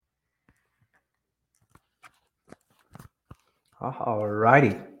All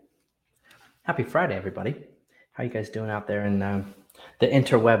righty. Happy Friday, everybody. How you guys doing out there in the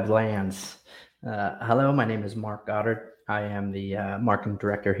interweb lands? Hello, my name is Mark Goddard. I am the marketing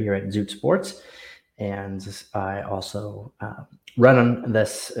director here at Zoot Sports, and I also run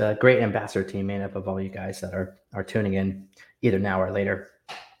this great ambassador team made up of all you guys that are tuning in either now or later.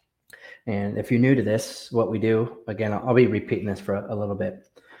 And if you're new to this, what we do, again, I'll be repeating this for a little bit.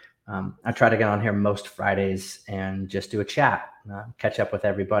 I try to get on here most Fridays and just do a chat, catch up with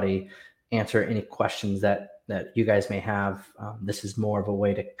everybody, answer any questions that you guys may have. This is more of a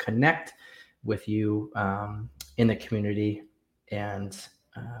way to connect with you in the community and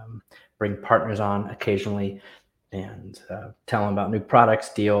bring partners on occasionally and tell them about new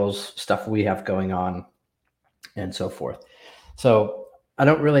products, deals, stuff we have going on, and so forth. So I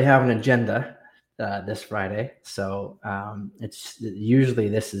don't really have an agenda this Friday. So it's usually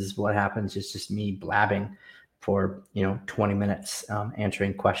this is what happens. It's just me blabbing for 20 minutes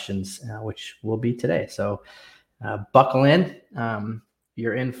answering questions, which will be today. So buckle in.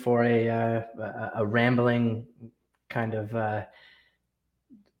 You're in for a rambling kind of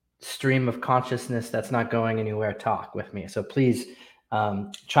stream of consciousness that's not going anywhere. Talk with me. So please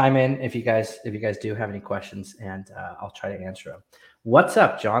chime in if you guys do have any questions, and I'll try to answer them. What's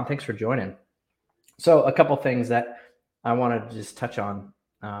up, John? Thanks for joining. So a couple things that I want to just touch on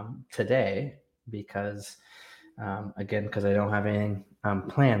today, because because I don't have anything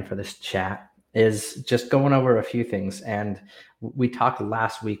planned for this chat, is just going over a few things. And we talked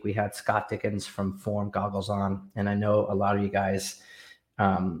last week. We had Scott Dickens from Form Goggles on, and I know a lot of you guys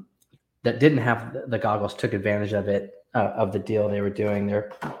that didn't have the goggles took advantage of it, of the deal they were doing.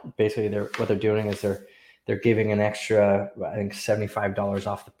 What they're doing is they're giving an extra, I think, $75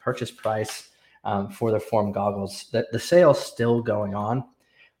 off the purchase price for their Form goggles. The sale's still going on.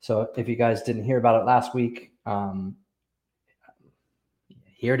 So if you guys didn't hear about it last week,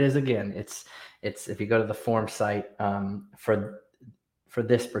 here it is again. It's if you go to the Form site for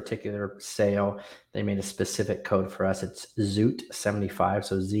this particular sale, they made a specific code for us. It's Zoot75,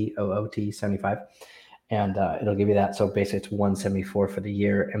 so ZOOT 75, and it'll give you that. So basically, it's $174 for the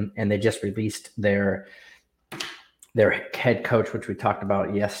year, and they just released their head coach, which we talked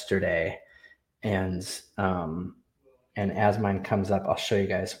about yesterday. And as mine comes up, I'll show you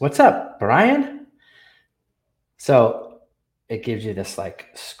guys. What's up, Brian? So it gives you this like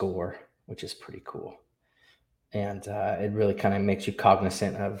score, which is pretty cool. And it really kind of makes you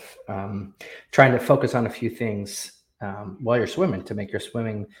cognizant of trying to focus on a few things while you're swimming to make your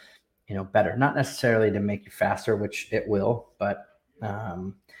swimming, better. Not necessarily to make you faster, which it will, but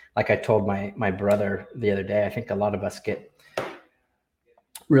like I told my brother the other day, I think a lot of us get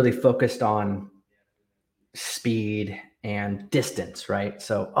really focused on speed and distance, right?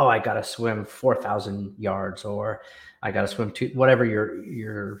 So, I got to swim 4,000 yards, or I got to swim whatever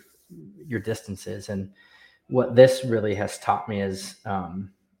your distance is. And what this really has taught me is, you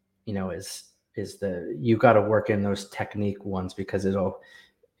got to work in those technique ones, because it'll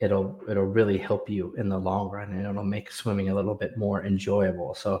really help you in the long run, and it'll make swimming a little bit more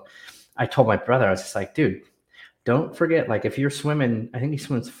enjoyable. So I told my brother, I was just like, dude, don't forget, like if you're swimming, I think he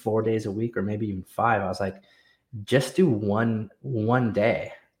swims 4 days a week or maybe even 5. I was like, just do one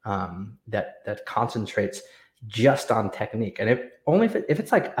day that concentrates just on technique. And if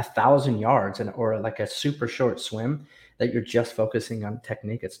it's like 1,000 yards or like a super short swim that you're just focusing on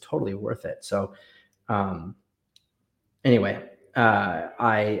technique, it's totally worth it. So anyway,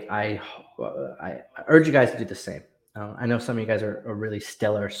 I urge you guys to do the same. I know some of you guys are really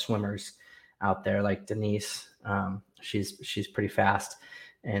stellar swimmers out there, like Denise. She's pretty fast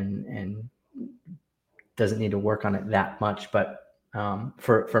and doesn't need to work on it that much, but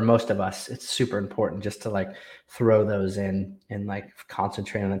for most of us, it's super important just to like throw those in and like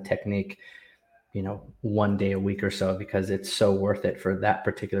concentrate on a technique, 1 day a week or so, because it's so worth it for that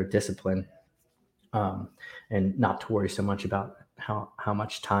particular discipline, and not to worry so much about how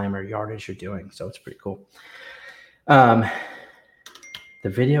much time or yardage you're doing. So it's pretty cool. The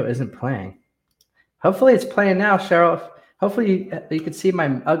video isn't playing. Hopefully it's playing now, Cheryl. Hopefully you can see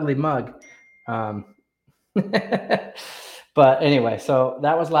my ugly mug. But anyway, so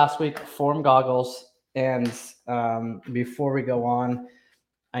that was last week, Form goggles. And before we go on,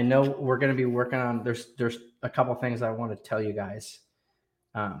 I know we're going to be working on, there's a couple things I want to tell you guys.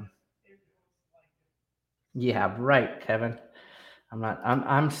 Yeah, right, Kevin.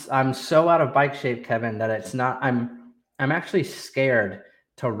 I'm so out of bike shape, Kevin, that it's not, I'm actually scared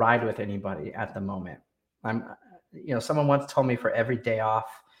to ride with anybody at the moment. Someone once told me for every day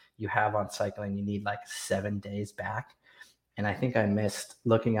off you have on cycling, you need like 7 days back. And I think I missed,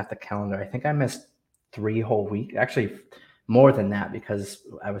 looking at the calendar, I think I missed 3 whole weeks. Actually, more than that because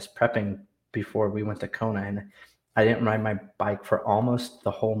I was prepping before we went to Kona, and I didn't ride my bike for almost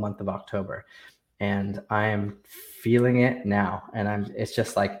the whole month of October. And I am feeling it now. And it's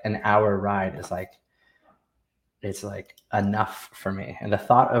just like an hour ride is like, it's like enough for me. And the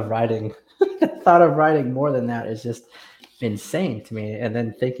thought of riding, more than that is just insane to me. And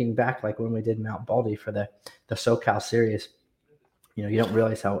then thinking back, like when we did Mount Baldy for the SoCal series, you don't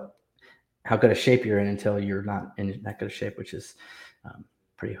realize how good a shape you're in until you're not in that good of shape, which is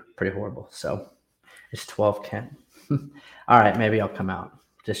pretty horrible. So it's 12 Kent. All right, maybe I'll come out.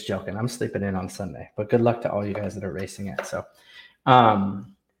 Just joking. I'm sleeping in on Sunday, but good luck to all you guys that are racing it. So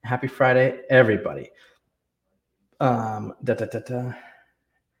happy Friday, everybody.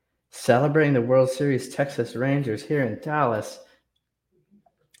 Celebrating the World Series Texas Rangers here in Dallas.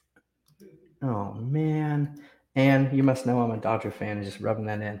 Oh, man. And you must know I'm a Dodger fan and just rubbing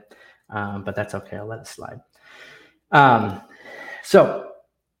that in. But that's okay. I'll let it slide. So,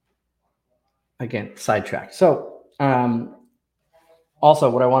 again, sidetrack. So,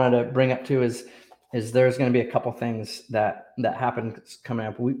 also what I wanted to bring up too is there's going to be a couple things that happen coming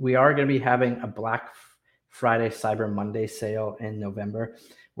up. We are going to be having a Black Friday Cyber Monday sale in November.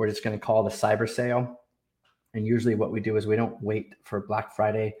 We're just going to call it a cyber sale. And usually what we do is we don't wait for Black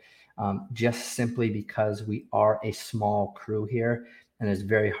Friday, just simply because we are a small crew here, and it's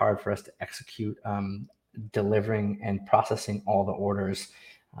very hard for us to execute delivering and processing all the orders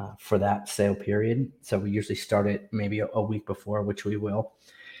for that sale period. So we usually start it maybe a week before, which we will.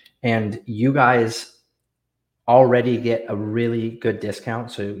 And you guys already get a really good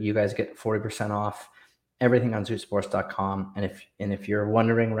discount. So you guys get 40% off everything on zootsports.com. And if you're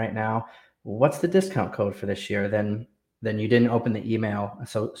wondering right now, what's the discount code for this year, then you didn't open the email.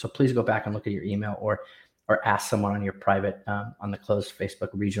 So please go back and look at your email or ask someone on your private, on the closed Facebook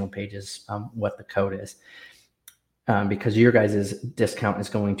regional pages, what the code is. Because your guys' discount is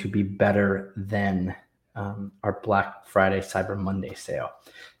going to be better than our Black Friday Cyber Monday sale.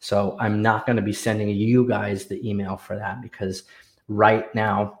 So I'm not going to be sending you guys the email for that, because right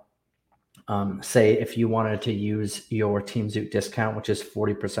now, say if you wanted to use your Team Zoot discount, which is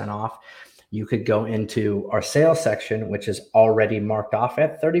 40% off, you could go into our sales section, which is already marked off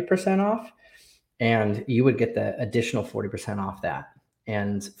at 30% off, and you would get the additional 40% off that.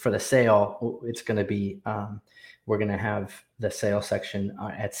 And for the sale, it's going to be, we're going to have the sale section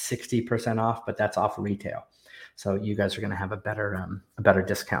at 60% off, but that's off retail. So you guys are going to have a better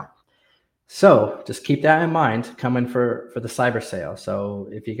discount. So just keep that in mind coming for the cyber sale. So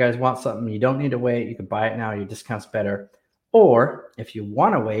if you guys want something, you don't need to wait. You can buy it now. Your discount's better. Or if you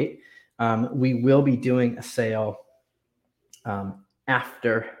want to wait, we will be doing a sale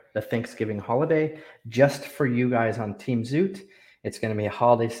after the Thanksgiving holiday, just for you guys on Team Zoot. It's going to be a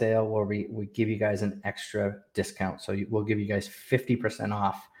holiday sale where we give you guys an extra discount. So we'll give you guys 50%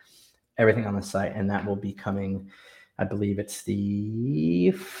 off everything on the site, and that will be coming, I believe it's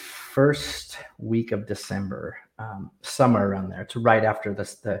the first week of December, somewhere around there. It's right after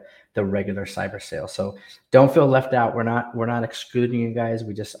the regular cyber sale. So don't feel left out. We're not excluding you guys.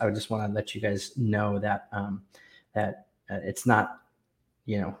 I just want to let you guys know that that it's not,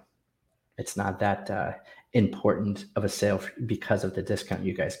 it's not that important of a sale because of the discount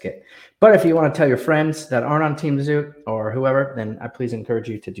you guys get. But if you want to tell your friends that aren't on Team Zoot or whoever, then I please encourage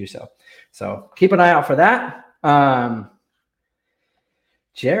you to do so. So keep an eye out for that.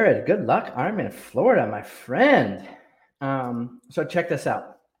 Jared, good luck. I'm in Florida, my friend. So check this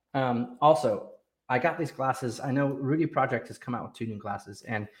out. Also, I got these glasses. I know Rudy Project has come out with 2 new glasses.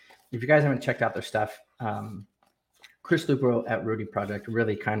 And if you guys haven't checked out their stuff, Chris Lupro at Rudy Project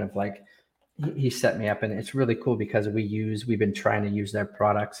really kind of like, he set me up, and it's really cool because we've been trying to use their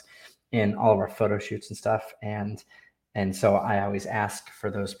products in all of our photo shoots and stuff. And so I always ask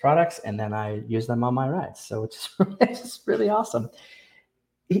for those products, and then I use them on my rides. So it's just really awesome.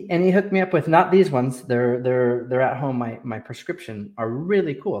 He hooked me up with not these ones. They're at home. My prescription are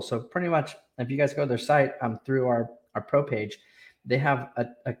really cool. So pretty much, if you guys go to their site through our pro page, they have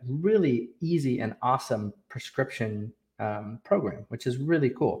a really easy and awesome prescription program, which is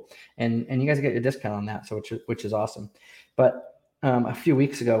really cool. And you guys get a discount on that, so which is awesome. But a few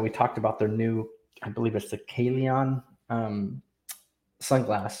weeks ago, we talked about their new, I believe it's the Kalion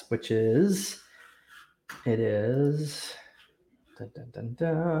sunglass, which is, let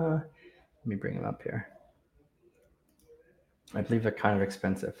me bring them up here. I believe they're kind of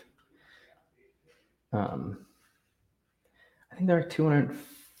expensive. I think they're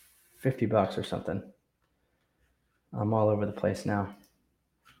 $250 or something. I'm all over the place now.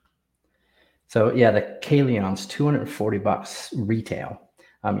 So yeah, the Kalion's $240 retail.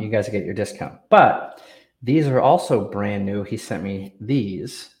 You guys get your discount. But These are also brand new. He sent me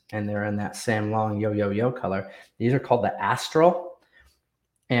these, and they're in that Sam Long yo color. These are called the Astral,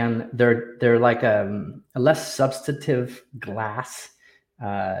 and they're like a less substantive glass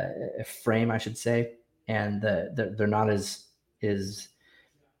frame, I should say, and they're not as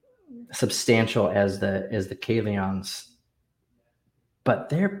substantial as the Kalions, but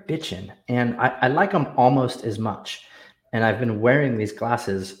they're bitchin', and I like them almost as much. And I've been wearing these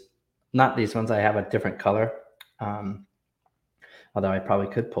glasses, not these ones. I have a different color, um, although I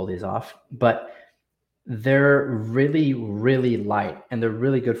probably could pull these off. But they're really, really light, and they're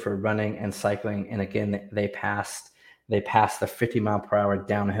really good for running and cycling. And again, they passed the 50-mile-per-hour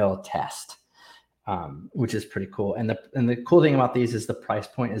downhill test, which is pretty cool. And the cool thing about these is the price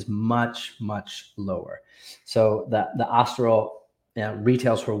point is much, much lower. So the Astral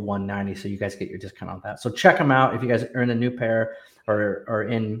retails for $190, so you guys get your discount on that. So check them out if you guys are in a new pair or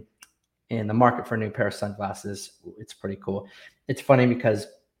in the market for a new pair of sunglasses. It's pretty cool. It's funny because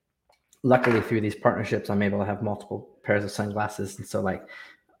luckily through these partnerships, I'm able to have multiple pairs of sunglasses. And so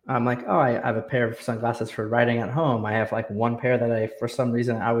I'm like, oh, I have a pair of sunglasses for riding at home. I have like one pair that for some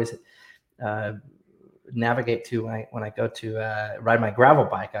reason, I always navigate to when I go to ride my gravel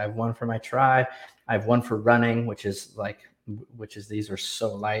bike. I have one for my tri. I have one for running, which is these are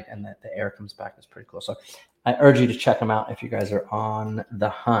so light, and that the air comes back. It's pretty cool. So I urge you to check them out if you guys are on the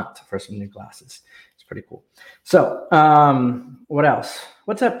hunt for some new glasses. It's pretty cool. So what else?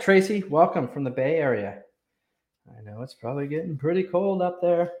 What's up, Tracy? Welcome from the Bay Area. I know it's probably getting pretty cold up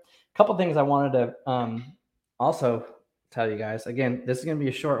there. A couple things I wanted to also tell you guys. Again, this is going to be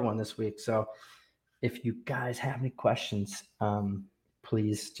a short one this week. So if you guys have any questions,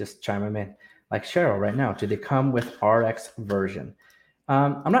 please just chime them in. Like Cheryl right now, do they come with RX version?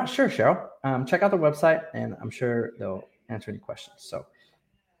 I'm not sure, Cheryl. Check out the website, and I'm sure they'll answer any questions. So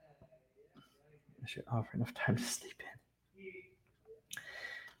I should offer enough time to sleep in.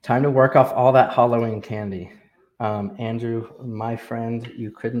 Time to work off all that Halloween candy. Andrew, my friend,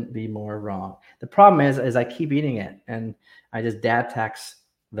 you couldn't be more wrong. The problem is I keep eating it, and I just dad tax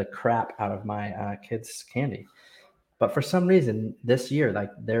the crap out of my kids' candy. But for some reason this year,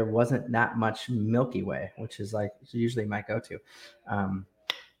 there wasn't that much Milky Way, which is usually my go-to.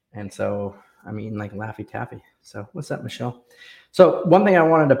 And so I'm eating like Laffy Taffy. So what's up, Michelle? So one thing I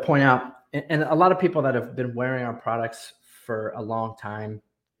wanted to point out, and a lot of people that have been wearing our products for a long time,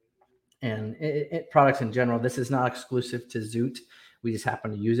 and products in general, this is not exclusive to Zoot. We just happen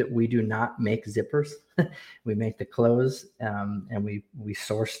to use it. We do not make zippers. We make the clothes, and we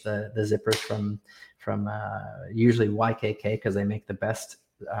source the zippers from usually YKK, because they make the best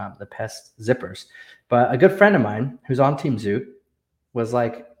zippers. But a good friend of mine who's on Team Zoot was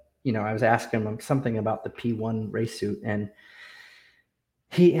like, I was asking him something about the P1 race suit, and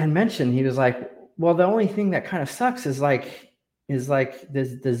he had mentioned, he was like, well, the only thing that kind of sucks is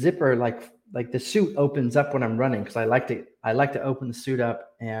the zipper, like the suit opens up when I'm running, because I like to open the suit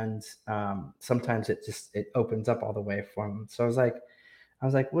up, and sometimes it opens up all the way from. So I was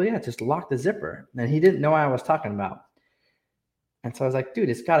like, well, yeah, just lock the zipper. And he didn't know what I was talking about. And so I was like, dude,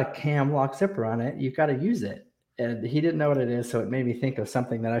 it's got a cam lock zipper on it. You've got to use it. And he didn't know what it is. So it made me think of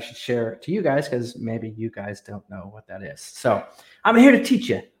something that I should share to you guys, because maybe you guys don't know what that is. So I'm here to teach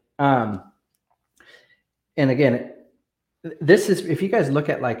you. And again, this is, if you guys look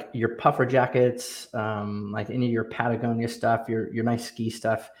at like your puffer jackets, like any of your Patagonia stuff, your nice ski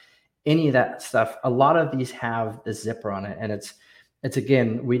stuff, any of that stuff, a lot of these have the zipper on it. And it's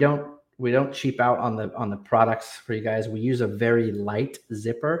again, we don't cheap out on the products for you guys. We use a very light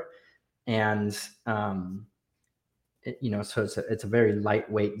zipper, and so it's a very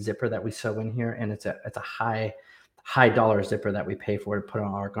lightweight zipper that we sew in here, and it's a high dollar zipper that we pay for to put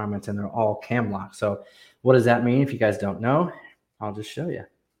on our garments, and they're all cam lock. So what does that mean? If you guys don't know, I'll just show you.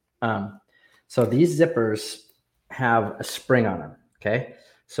 So these zippers have a spring on them. Okay.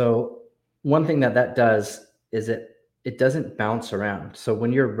 So one thing that does is it doesn't bounce around. So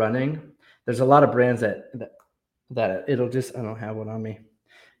when you're running, there's a lot of brands that it'll just, I don't have one on me,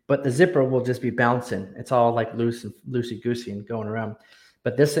 but the zipper will just be bouncing. It's all like loosey goosey and going around.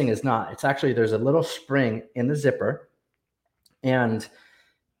 But this thing is not. It's actually, there's a little spring in the zipper, and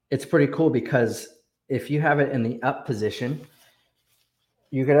it's pretty cool because if you have it in the up position,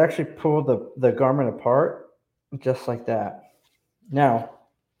 you could actually pull the garment apart just like that. Now,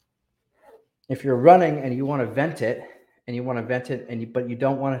 if you're running and you want to vent it, but you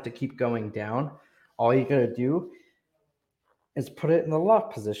don't want it to keep going down, all you got to do is put it in the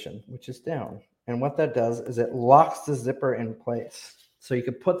lock position, which is down. And what that does is it locks the zipper in place. So you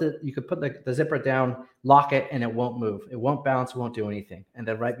could put the zipper down, lock it, and it won't move. It won't bounce. It won't do anything. And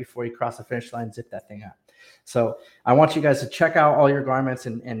then right before you cross the finish line, zip that thing up. So I want you guys to check out all your garments,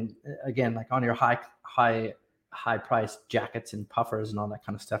 and again, like on your high priced jackets and puffers and all that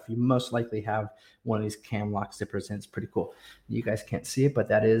kind of stuff, you most likely have one of these cam lock zippers, and it's pretty cool. You guys can't see it, but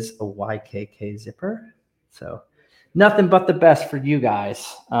that is a YKK zipper. So nothing but the best for you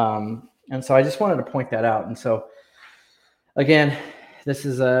guys. And so I just wanted to point that out. And so again, this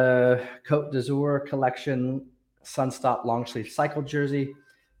is a Côte d'Azur collection Sunstop long sleeve cycle jersey.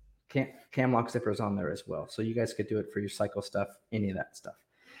 Cam lock zippers on there as well. So you guys could do it for your cycle stuff, any of that stuff.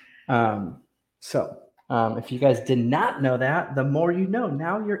 If you guys did not know that, the more you know.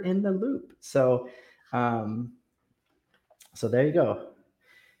 Now you're in the loop. So there you go.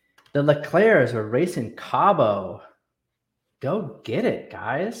 The Leclercs are racing Cabo. Go get it,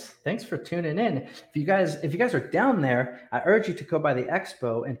 guys. Thanks for tuning in. If you guys are down there, I urge you to go by the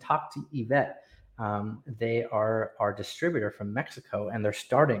expo and talk to Yvette. They are our distributor from Mexico, and they're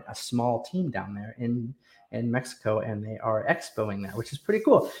starting a small team down there in Mexico, and they are expoing there, which is pretty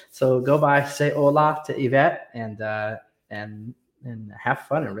cool. So go by, say hola to Yvette, and have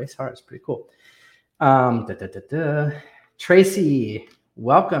fun and race hard. It's pretty cool. Tracy,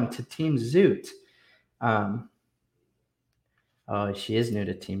 welcome to Team Zoot. Oh, she is new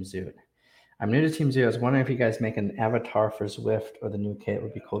to Team Zoot. I'm new to Team Zoot. I was wondering if you guys make an avatar for Zwift or the new kit. It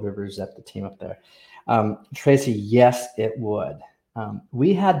would be cool to represent the team up there. Tracy, yes, it would.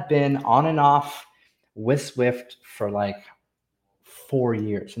 We had been on and off with Zwift for like 4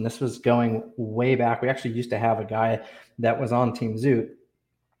 years, and this was going way back. We actually used to have a guy that was on Team Zoot,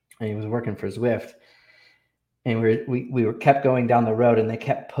 and he was working for Zwift. And we were kept going down the road, and they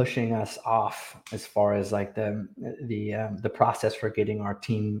kept pushing us off as far as like the process for getting our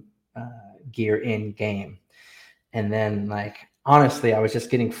team gear in game. And then, like, honestly, I was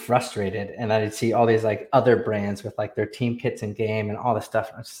just getting frustrated, and I'd see all these like other brands with like their team kits in game and all this stuff.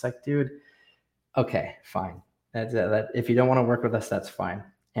 And I was just like, dude, okay, fine. That if you don't want to work with us, that's fine.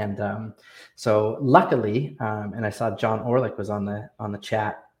 And so luckily, and I saw John Orlick was on the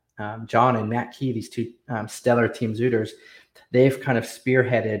chat. John and Matt Key, these two stellar Team Zooters, they've kind of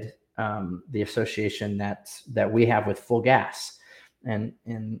spearheaded the association that we have with Full Gas, and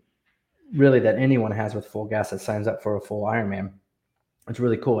really that anyone has with Full Gas that signs up for a full Ironman. It's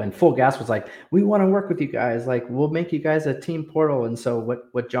really cool. And Full Gas was like, we want to work with you guys. Like, we'll make you guys a team portal. And so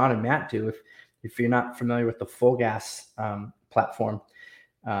what John and Matt do, if you're not familiar with the Full Gas platform,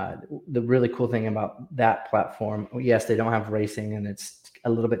 the really cool thing about that platform, yes, they don't have racing, and it's a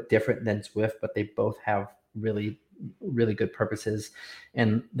little bit different than Zwift, but they both have really, really good purposes.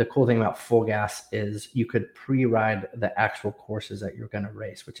 And the cool thing about Full Gas is you could pre-ride the actual courses that you're going to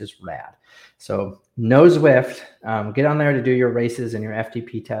race, which is rad. So no Zwift, get on there to do your races and your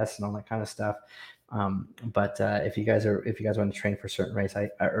FTP tests and all that kind of stuff. But if you guys want to train for a certain race, I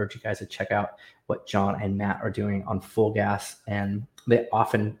urge you guys to check out what John and Matt are doing on Full Gas. And they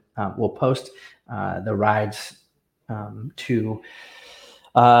often will post the rides to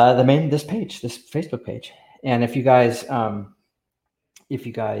this Facebook page. And if you guys have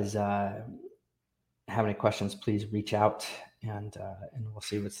any questions, please reach out, and we'll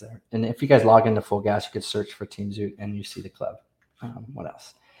see what's there. And if you guys log into Full Gas, you could search for Team Zoot and you see the club. What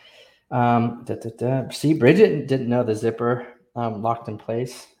else? See, Bridget didn't know the zipper locked in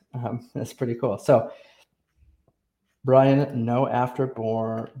place. That's pretty cool. So Brian, no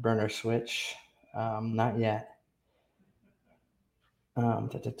afterburner switch. Not yet.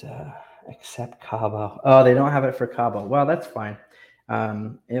 Except Cabo. Oh, they don't have it for Cabo. Well, that's fine.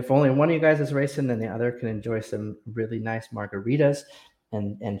 If only one of you guys is racing, then the other can enjoy some really nice margaritas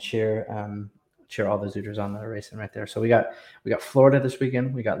and cheer all the Zooters on that are racing right there. So we got Florida this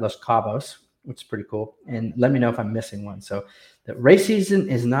weekend. We got Los Cabos, which is pretty cool. And let me know if I'm missing one. So the race season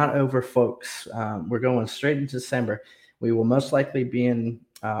is not over, folks. We're going straight into December. We will most likely be in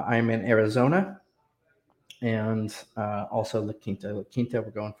Ironman Arizona, and also La Quinta. La Quinta,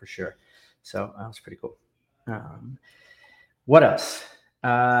 we're going for sure. So that was pretty cool. What else?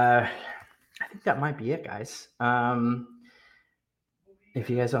 I think that might be it, guys. If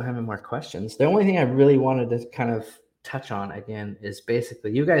you guys don't have any more questions, the only thing I really wanted to kind of touch on again is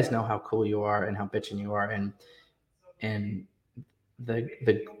basically, you guys know how cool you are and how bitchin' you are, and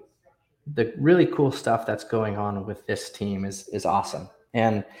the really cool stuff that's going on with this team is awesome.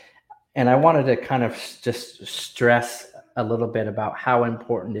 And I wanted to kind of just stress a little bit about how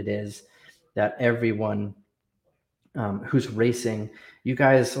important it is that everyone who's racing, you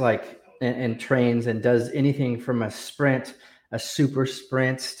guys like and trains and does anything from a sprint, a super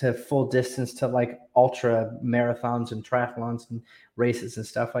sprints to full distance to like ultra marathons and triathlons and races and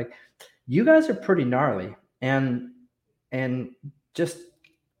stuff. Like, you guys are pretty gnarly, and just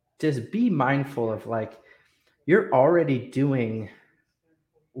be mindful of like, you're already doing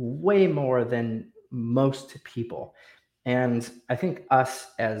way more than most people. And I think us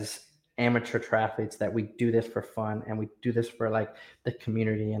as amateur triathletes, that we do this for fun and we do this for like the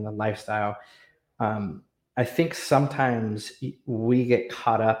community and the lifestyle. I think sometimes we get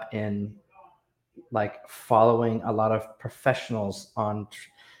caught up in like following a lot of professionals on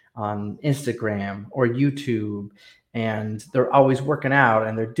Instagram or YouTube, and they're always working out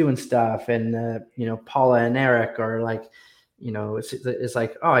and they're doing stuff. And Paula and Eric are like, it's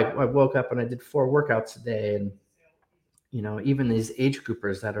like, oh, I woke up and I did 4 workouts a day. And even these age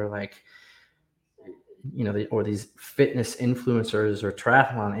groupers that are like, or these fitness influencers or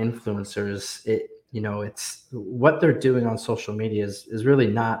triathlon influencers, it's what they're doing on social media is really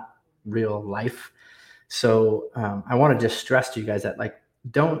not real life. So I want to just stress to you guys that like,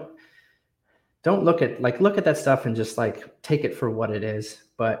 don't look at that stuff and just like take it for what it is.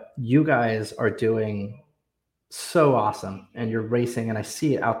 But you guys are doing so awesome, and you're racing, and I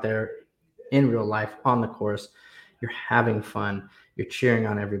see it out there in real life on the course. You're having fun. You're cheering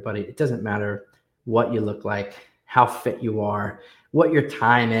on everybody. It doesn't matter what you look like, how fit you are, what your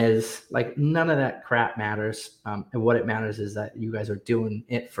time is. Like, none of that crap matters. And what it matters is that you guys are doing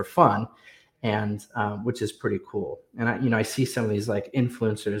it for fun, and which is pretty cool. And I see some of these like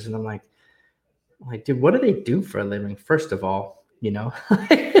influencers, and I'm like, dude, what do they do for a living? First of all,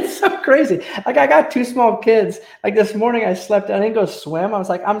 it's so crazy. Like, I got 2 small kids. Like, this morning I slept. I didn't go swim. I was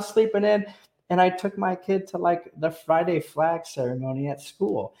like, I'm sleeping in. And I took my kid to like the Friday flag ceremony at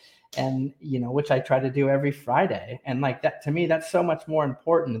school, and, which I try to do every Friday. And like, that, to me, that's so much more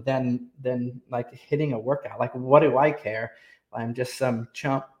important than like hitting a workout. Like, what do I care? I'm just some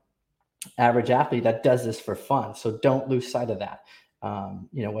chump average athlete that does this for fun. So don't lose sight of that.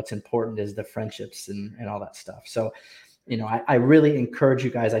 What's important is the friendships and all that stuff. So, I really encourage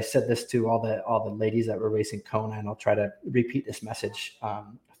you guys. I said this to all the ladies that were racing Kona, and I'll try to repeat this message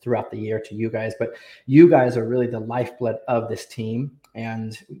throughout the year to you guys. But you guys are really the lifeblood of this team.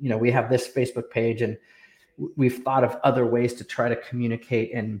 And, we have this Facebook page, and we've thought of other ways to try to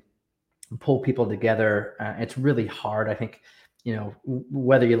communicate and pull people together. It's really hard. I think,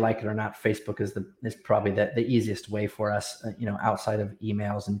 whether you like it or not, Facebook is probably the easiest way for us, outside of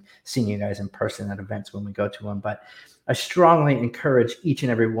emails and seeing you guys in person at events when we go to them. But I strongly encourage each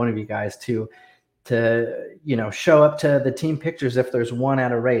and every one of you guys to show up to the team pictures if there's one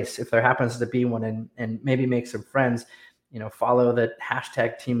at a race, if there happens to be one, and maybe make some friends. Follow the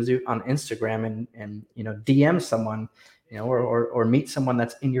hashtag Team Zoot on Instagram, and DM someone, or meet someone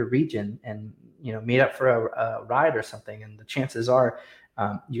that's in your region, and meet up for a ride or something. And the chances are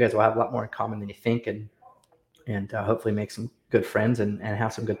you guys will have a lot more in common than you think, and hopefully make some good friends and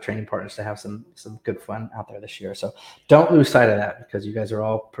have some good training partners to have some good fun out there this year. So don't lose sight of that, because you guys are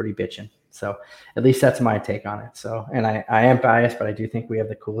all pretty bitching. So at least that's my take on it. So, and I am biased, but I do think we have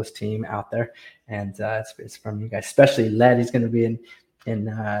the coolest team out there, and it's from you guys, especially Led. He's going to be in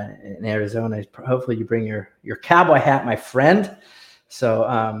Arizona. Hopefully you bring your cowboy hat, my friend.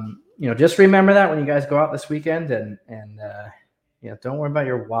 So, just remember that when you guys go out this weekend, and don't worry about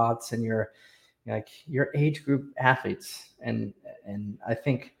your watts and your age group athletes. And I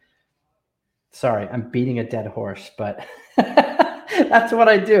think, sorry, I'm beating a dead horse, but that's what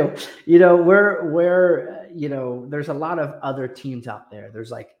I do. There's a lot of other teams out there.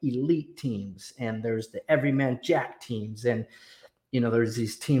 There's like elite teams, and there's the everyman jack teams. And, there's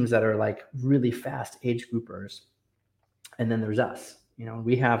these teams that are like really fast age groupers. And then there's us.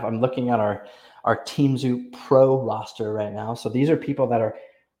 I'm looking at our Team Zoot Pro roster right now. So these are people that are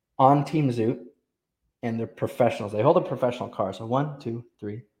on Team Zoot, and they're professionals. They hold a professional card. So 1, 2,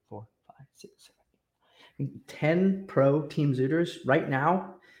 3, 4, 5, 6, 7, 10 pro Team Zooters right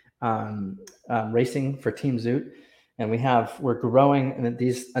now, racing for Team Zoot. And we're growing, and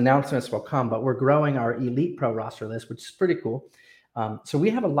these announcements will come, but we're growing our elite pro roster list, which is pretty cool. So we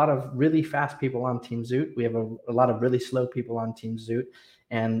have a lot of really fast people on Team Zoot. We have a lot of really slow people on Team Zoot.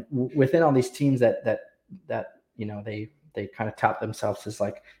 And within all these teams that they kind of tout themselves as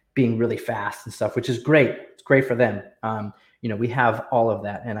like being really fast and stuff, which is great. It's great for them. We have all of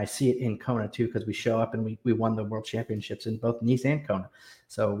that. And I see it in Kona too, because we show up and we won the world championships in both Nice and Kona.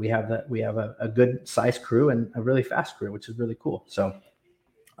 So we have a good size crew and a really fast crew, which is really cool. So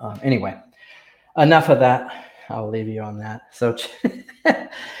anyway, enough of that. I'll leave you on that. So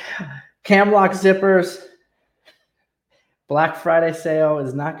cam lock zippers, Black Friday sale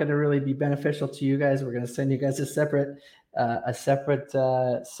is not going to really be beneficial to you guys. We're going to send you guys a separate a separate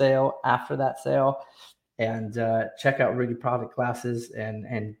sale after that sale. And check out Rudy Product Classes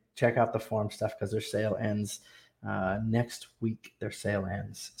and check out the forum stuff because their sale ends next week. Their sale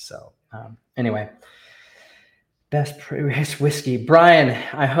ends. So anyway, best pre-race whiskey. Brian,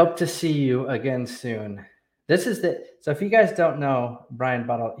 I hope to see you again soon. This is the, so if you guys don't know Brian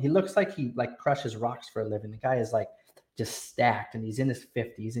Buttle, he looks like he like crushes rocks for a living. The guy is like just stacked and he's in his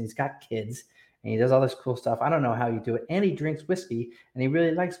 50s and he's got kids and he does all this cool stuff. I don't know how you do it. And he drinks whiskey and he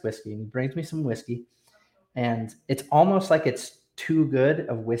really likes whiskey and he brings me some whiskey. And it's almost like it's too good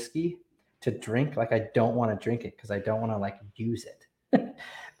of whiskey to drink. Like I don't want to drink it because I don't want to like use it.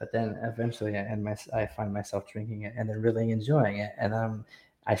 But then eventually I find myself drinking it and then really enjoying it. And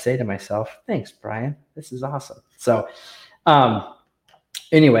I say to myself, thanks, Brian. This is awesome. So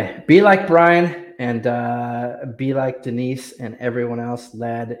anyway, be like Brian and be like Denise and everyone else.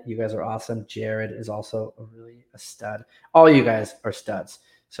 Led, you guys are awesome. Jared is also really a stud. All you guys are studs.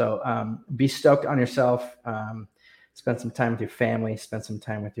 So be stoked on yourself. Spend some time with your family. Spend some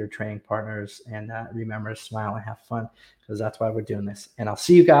time with your training partners. And remember to smile and have fun because that's why we're doing this. And I'll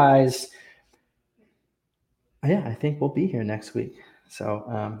see you guys. Yeah, I think we'll be here next week.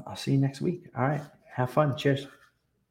 So I'll see you next week. All right. Have fun. Cheers.